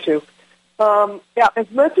you need to. As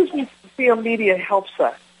much as we feel media helps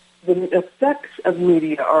us, the effects of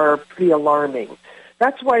media are pretty alarming.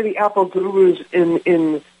 That's why the Apple gurus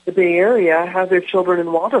in the Bay Area have their children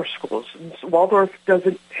in Waldorf schools. Waldorf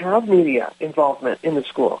doesn't have media involvement in the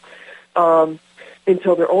school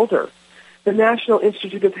until they're older. The National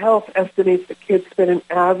Institute of Health estimates that kids spend an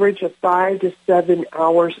average of 5 to 7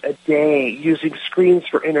 hours a day using screens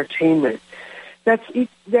for entertainment. That's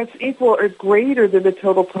equal or greater than the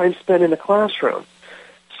total time spent in the classroom.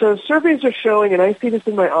 So surveys are showing, and I see this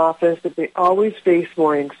in my office, that they always face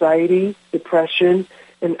more anxiety, depression,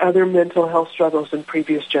 and other mental health struggles than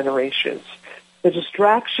previous generations. The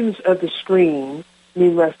distractions of the screen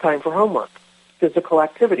mean less time for homework, physical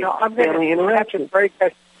activity, family interaction.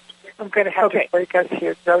 I'm going to have to break us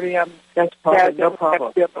here, Jody. That's probably no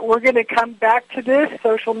problem. But we're going to come back to this,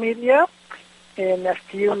 social media, in a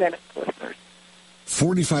few minutes, listeners.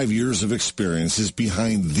 45 years of experience is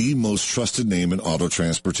behind the most trusted name in auto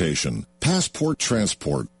transportation. Passport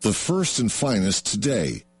Transport, the first and finest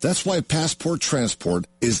today. That's why Passport Transport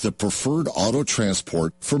is the preferred auto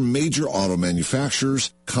transport for major auto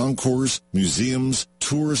manufacturers, concours, museums,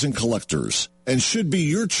 tours, and collectors, and should be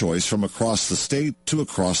your choice from across the state to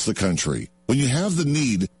across the country. When you have the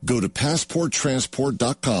need, go to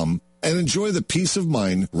PassportTransport.com and enjoy the peace of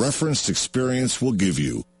mind referenced experience will give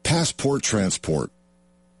you. Passport Transport.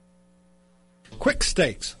 Quick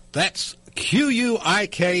Stakes, that's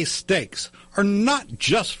Q-U-I-K Stakes, are not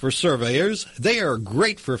just for surveyors. They are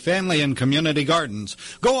great for family and community gardens.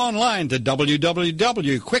 Go online to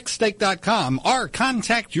www.quickstake.com or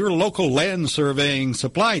contact your local land surveying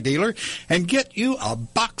supply dealer and get you a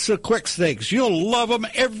box of Quick Stakes. You'll love them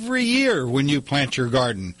every year when you plant your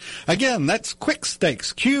garden. Again, that's Quick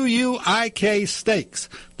Stakes, Q-U-I-K Stakes,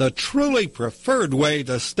 the truly preferred way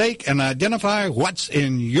to stake and identify what's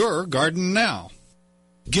in your garden now.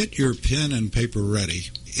 Get your pen and paper ready.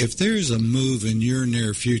 If there's a move in your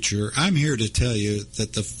near future, I'm here to tell you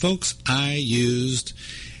that the folks I used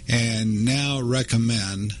and now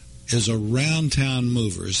recommend is Around Town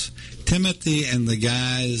Movers. Timothy and the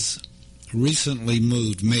guys recently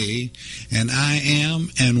moved me, and I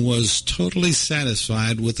am and was totally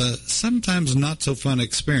satisfied with a sometimes not so fun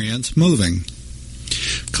experience moving.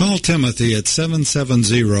 Call Timothy at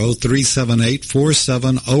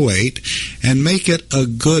 770-378-4708 and make it a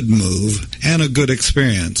good move and a good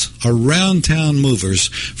experience. Around Town Movers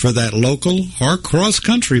for that local or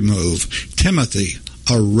cross-country move. Timothy,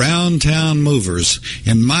 Around Town Movers,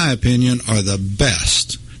 in my opinion, are the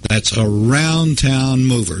best. That's Around Town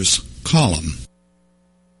Movers. Call them.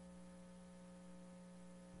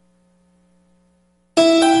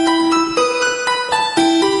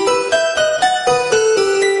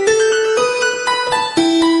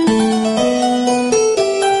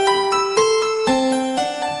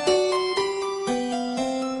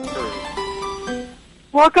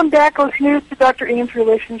 Welcome back, listeners, to Dr. Ian's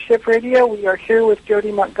Relationship Radio. We are here with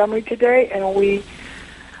Jody Montgomery today, and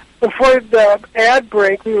before the ad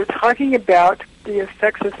break, we were talking about the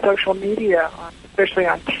effects of social media, especially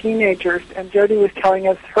on teenagers, and Jody was telling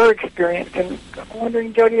us her experience, and I'm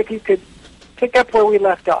wondering, Jody, if you could pick up where we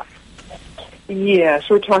left off. Yes,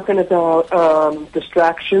 we're talking about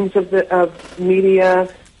distractions of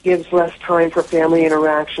media, gives less time for family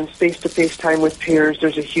interactions, face-to-face time with peers.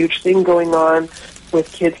 There's a huge thing going on with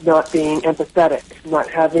kids not being empathetic,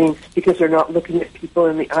 because they're not looking at people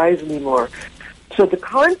in the eyes anymore. So the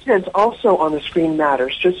content also on the screen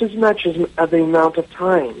matters just as much as the amount of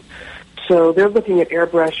time. So they're looking at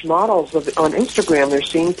airbrush models on Instagram. They're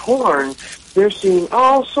seeing porn. They're seeing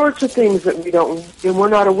all sorts of things that we're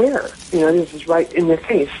not aware. This is right in their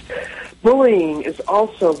face. Bullying is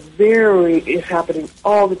also is happening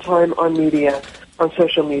all the time on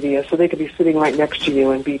social media. So they could be sitting right next to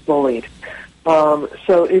you and be bullied. So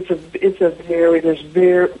there's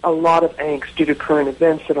a lot of angst due to current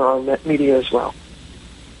events that are on that media as well.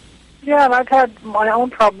 Yeah, and I've had my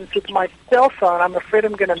own problems with my cell phone. I'm afraid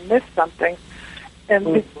I'm going to miss something.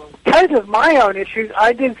 And because of my own issues,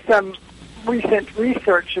 I did some recent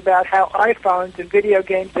research about how iPhones and video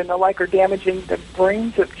games and the like are damaging the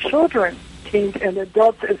brains of children, teens, and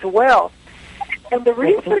adults as well. And the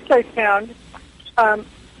research I found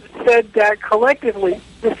said that collectively,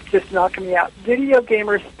 this just knocked me out, video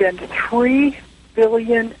gamers spend 3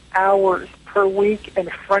 billion hours per week in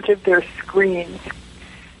front of their screens.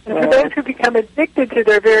 And for those who become addicted to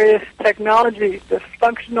their various technologies, the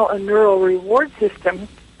functional and neural reward system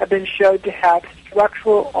have been shown to have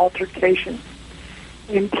structural altercations.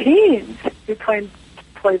 In teens who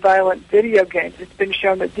play violent video games, it's been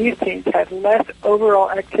shown that these teens have less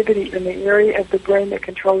overall activity in the area of the brain that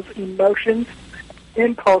controls emotions,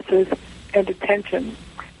 impulses, and attention.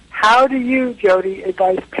 How do you, Jody,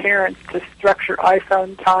 advise parents to structure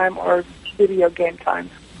iPhone time or video game time?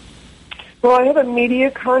 Well, I have a media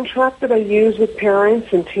contract that I use with parents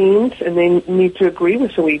and teens, and they need to agree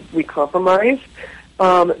with, so we compromise.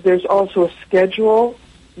 There's also a schedule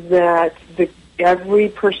that every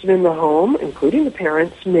person in the home, including the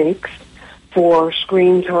parents, makes for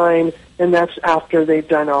screen time, and that's after they've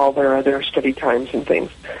done all their other study times and things.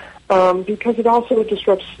 Because it also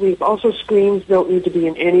disrupts sleep. Also, screens don't need to be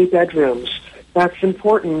in any bedrooms. That's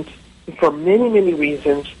important for many, many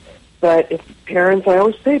reasons. But I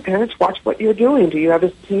always say, parents, watch what you're doing. Do you have a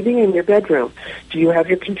TV in your bedroom? Do you have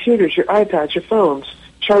your computers, your iPads, your phones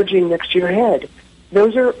charging next to your head?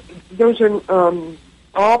 Those are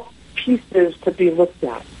all pieces to be looked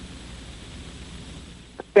at.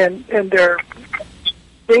 And they're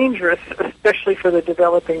dangerous, especially for the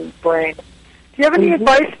developing brain. Do you have any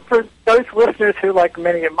advice for those listeners who, like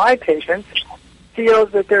many of my patients, feel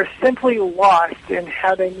that they're simply lost in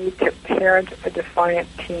how they need to parent a defiant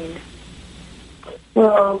teen?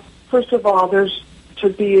 Well, first of all, there's to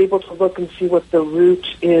be able to look and see what the root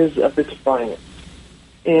is of the defiance.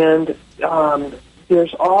 And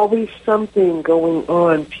there's always something going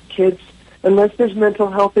on. Kids, unless there's mental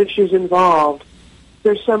health issues involved,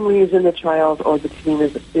 there's some reason the child or the teen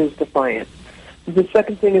is defiant. The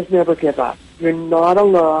second thing is never give up. You're not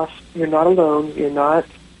alone. You're not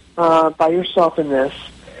by yourself in this.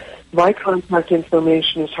 My contact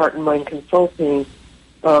information is Heart and Mind Consulting.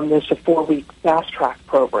 There's a 4-week fast track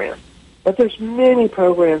program. But there's many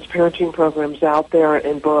programs, parenting programs out there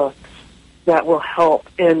and books that will help,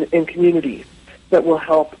 and communities that will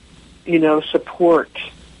help, support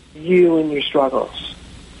you in your struggles.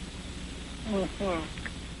 Mm-hmm.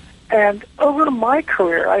 And over my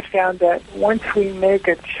career, I found that once we make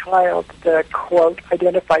a child the, quote,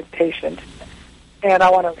 identified patient, and I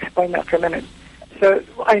want to explain that for a minute. So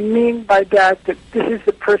I mean by that this is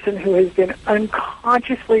the person who has been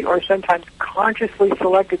unconsciously or sometimes consciously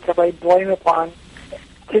selected to lay blame upon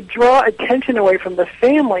to draw attention away from the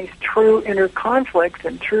family's true inner conflicts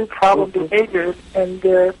and true problem behaviors and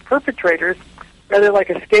their perpetrators, rather like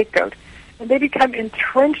a scapegoat. And they become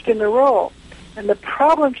entrenched in the role. And the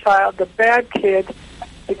problem child, the bad kid,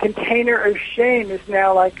 the container of shame is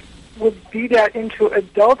now would be that into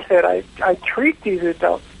adulthood. I treat these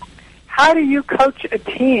adults. How do you coach a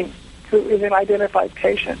teen who is an identified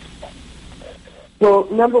patient? Well,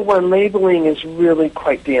 number one, labeling is really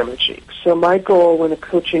quite damaging. So my goal when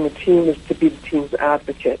coaching a teen is to be the teen's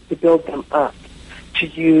advocate, to build them up, to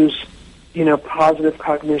use, positive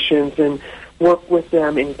cognitions and work with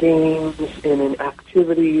them in games and in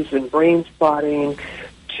activities and brain spotting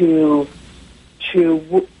to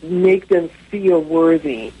make them feel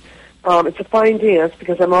worthy. It's a fine dance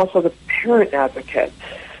because I'm also the parent advocate.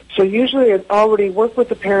 So usually I already work with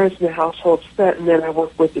the parents and the household set, and then I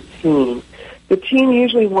work with the teen. The teen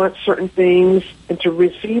usually wants certain things, and to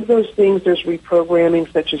receive those things, there's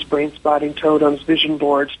reprogramming such as brain spotting, totems, vision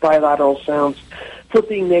boards, bilateral sounds,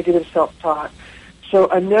 flipping negative self-talk. So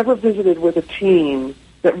I've never visited with a teen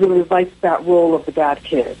that really likes that role of the bad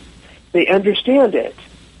kid. They understand it,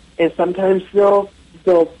 and sometimes they'll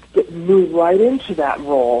move right into that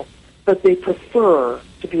role, but they prefer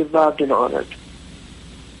to be loved and honored.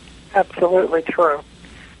 Absolutely true.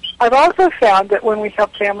 I've also found that when we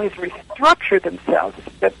help families restructure themselves,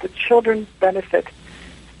 that the children benefit.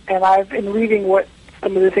 And I've been reading what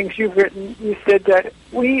some of the things you've written. You said that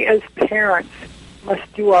we as parents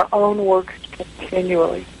must do our own work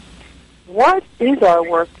continually. What is our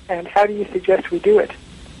work, and how do you suggest we do it?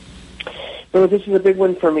 Well, this is a big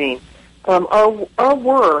one for me. Our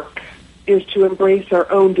work is to embrace our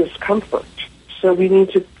own discomfort. So we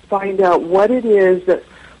need to find out what it is that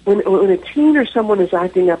when a teen or someone is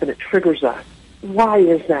acting up and it triggers us, why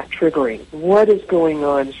is that triggering? What is going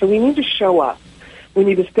on? So we need to show up. We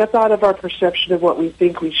need to step out of our perception of what we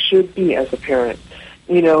think we should be as a parent.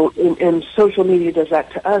 You know, and social media does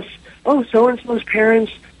that to us. Oh, so-and-so's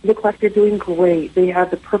parents look like they're doing great. They have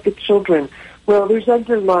the perfect children. Well, there's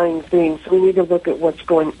underlying things, so we need to look at what's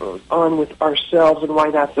going on with ourselves and why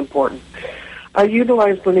that's important. I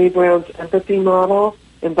utilize Brene Brown's empathy model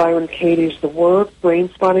and Byron Katie's The Work, brain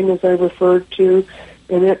spotting as I referred to,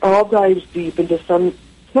 and it all dives deep into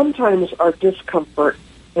sometimes our discomfort,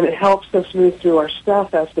 and it helps us move through our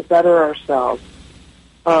stuff as to better ourselves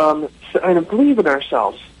and believe in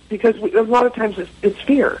ourselves, because a lot of times it's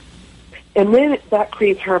fear. And then that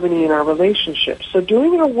creates harmony in our relationships. So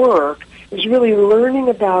doing our work is really learning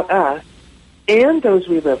about us and those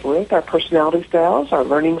we live with, our personality styles, our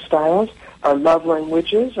learning styles, our love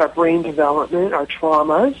languages, our brain development, our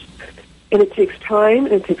traumas. And it takes time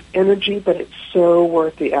and it takes energy, but it's so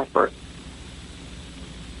worth the effort.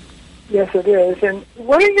 Yes, it is. And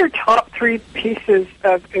what are your top 3 pieces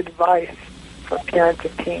of advice for parents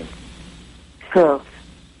of teens? Top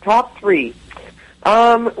 3.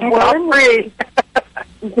 One, 3.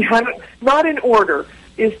 Not in order,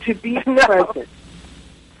 is to be present.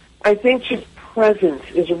 I think just presence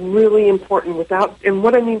is really important and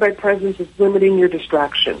what I mean by presence is limiting your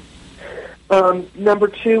distraction. Number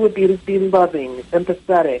 2 would be to be loving,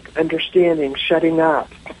 empathetic, understanding, shutting up.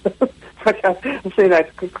 I'll say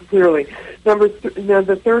that clearly.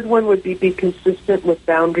 The third one would be consistent with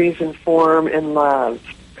boundaries and form and love.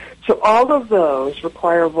 So all of those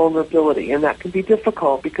require vulnerability, and that can be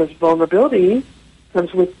difficult because vulnerability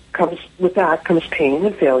comes with pain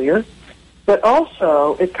and failure, but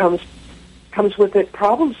also it comes with it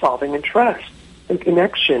problem solving and trust and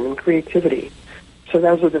connection and creativity. So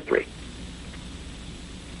those are the 3.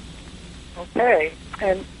 Okay.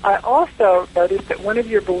 And I also noticed that one of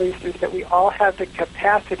your beliefs is that we all have the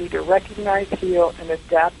capacity to recognize, heal, and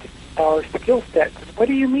adapt our skill sets. What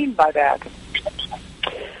do you mean by that?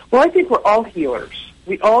 Well, I think we're all healers.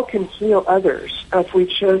 We all can heal others if we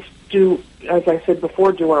just do, as I said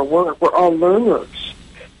before, do our work. We're all learners.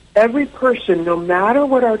 Every person, no matter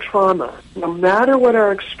what our trauma, no matter what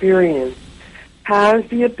our experience, has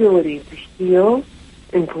the ability to heal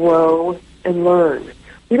and grow and learn.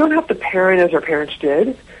 We don't have to parent as our parents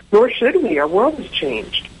did, nor should we. Our world has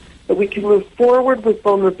changed. But we can move forward with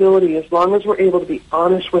vulnerability as long as we're able to be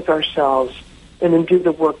honest with ourselves and then do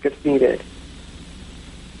the work that's needed.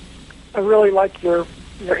 I really like your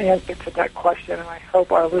answer to that question, and I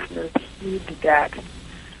hope our listeners heed that.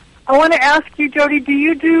 I want to ask you, Jody, do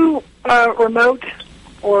you do remote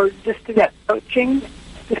or distance coaching?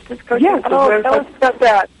 Distance coaching? Yes. Oh, tell us about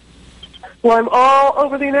that. Well, I'm all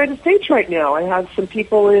over the United States right now. I have some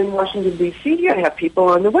people in Washington, D.C. I have people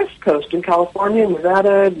on the West Coast in California,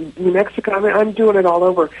 Nevada, New Mexico. I'm doing it all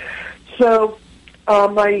over. So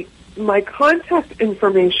my contact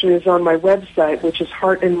information is on my website, which is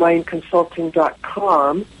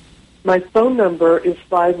heartandmindconsulting.com. My phone number is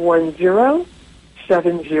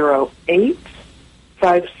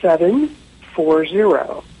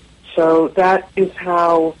 510-708-5740. So that is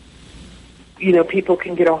how people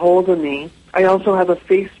can get a hold of me. I also have a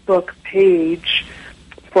Facebook page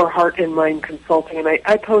for Heart and Mind Consulting, and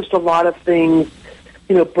I post a lot of things,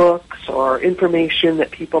 books or information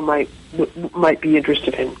that people might be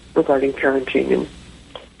interested in regarding parenting and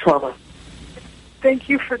trauma. Thank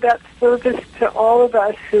you for that service to all of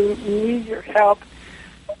us who need your help.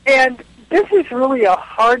 And this is really a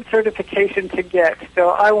hard certification to get, so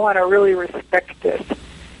I want to really respect this.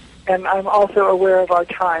 And I'm also aware of our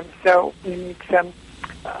time, so we need some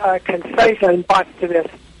concise response to this.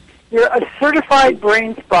 You're a certified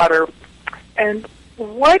brain spotter, and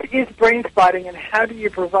what is brain spotting, and how do you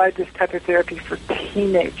provide this type of therapy for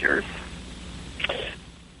teenagers?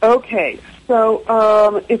 Okay,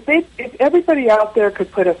 so if everybody out there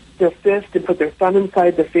could put their fist and put their thumb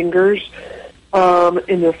inside their fingers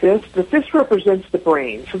in their fist, the fist represents the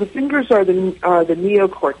brain. So the fingers are the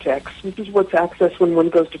neocortex, which is what's accessed when one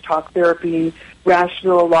goes to talk therapy.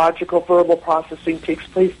 Rational, logical, verbal processing takes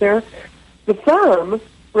place there. The thumb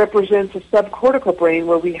represents a subcortical brain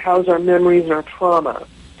where we house our memories and our trauma.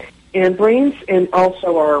 And brains, and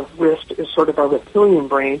also our wrist is sort of our reptilian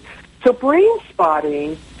brain. So brain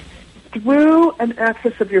spotting through an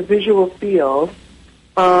axis of your visual field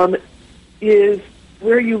is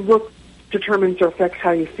where you look determines or affects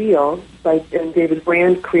how you feel, and David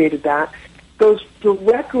Brand created that, goes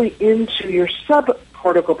directly into your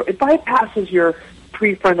subcortical. It bypasses your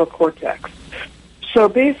prefrontal cortex. So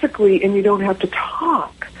basically, and you don't have to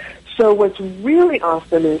talk. So what's really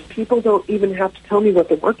awesome is people don't even have to tell me what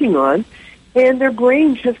they're working on, and their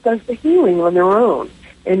brain just does the healing on their own.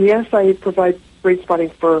 And yes, I provide brain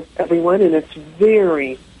spotting for everyone, and it's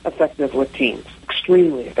very effective with teens.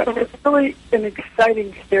 Extremely effective. So it's really an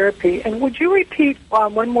exciting therapy. And would you repeat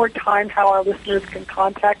one more time how our listeners can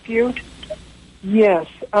contact you? Yes.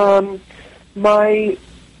 My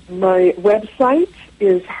website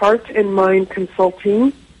is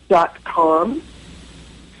heartandmindconsulting.com,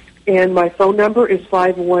 and my phone number is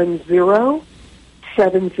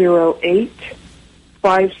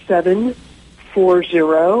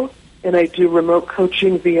 510-708-5740, and I do remote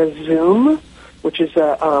coaching via Zoom, which is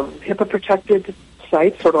a HIPAA-protected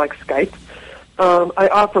site, sort of like Skype. I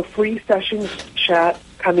offer free sessions to chat,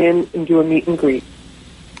 come in, and do a meet and greet.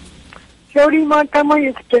 Jody Montgomery,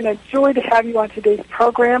 it's been a joy to have you on today's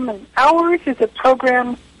program, and ours is a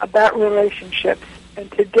program about relationships. And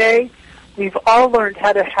today, we've all learned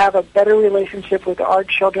how to have a better relationship with our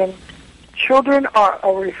children. Children are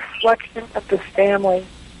a reflection of the family.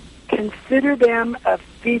 Consider them a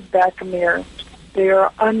feedback mirror. They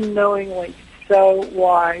are unknowingly so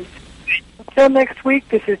wise. Until next week,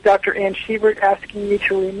 this is Dr. Ann Schubert asking you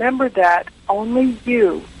to remember that only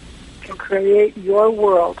you can create your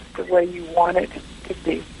world the way you want it to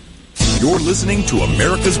be. You're listening to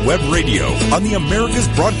America's Web Radio on the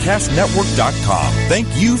AmericasBroadcastNetwork.com. Thank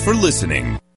you for listening.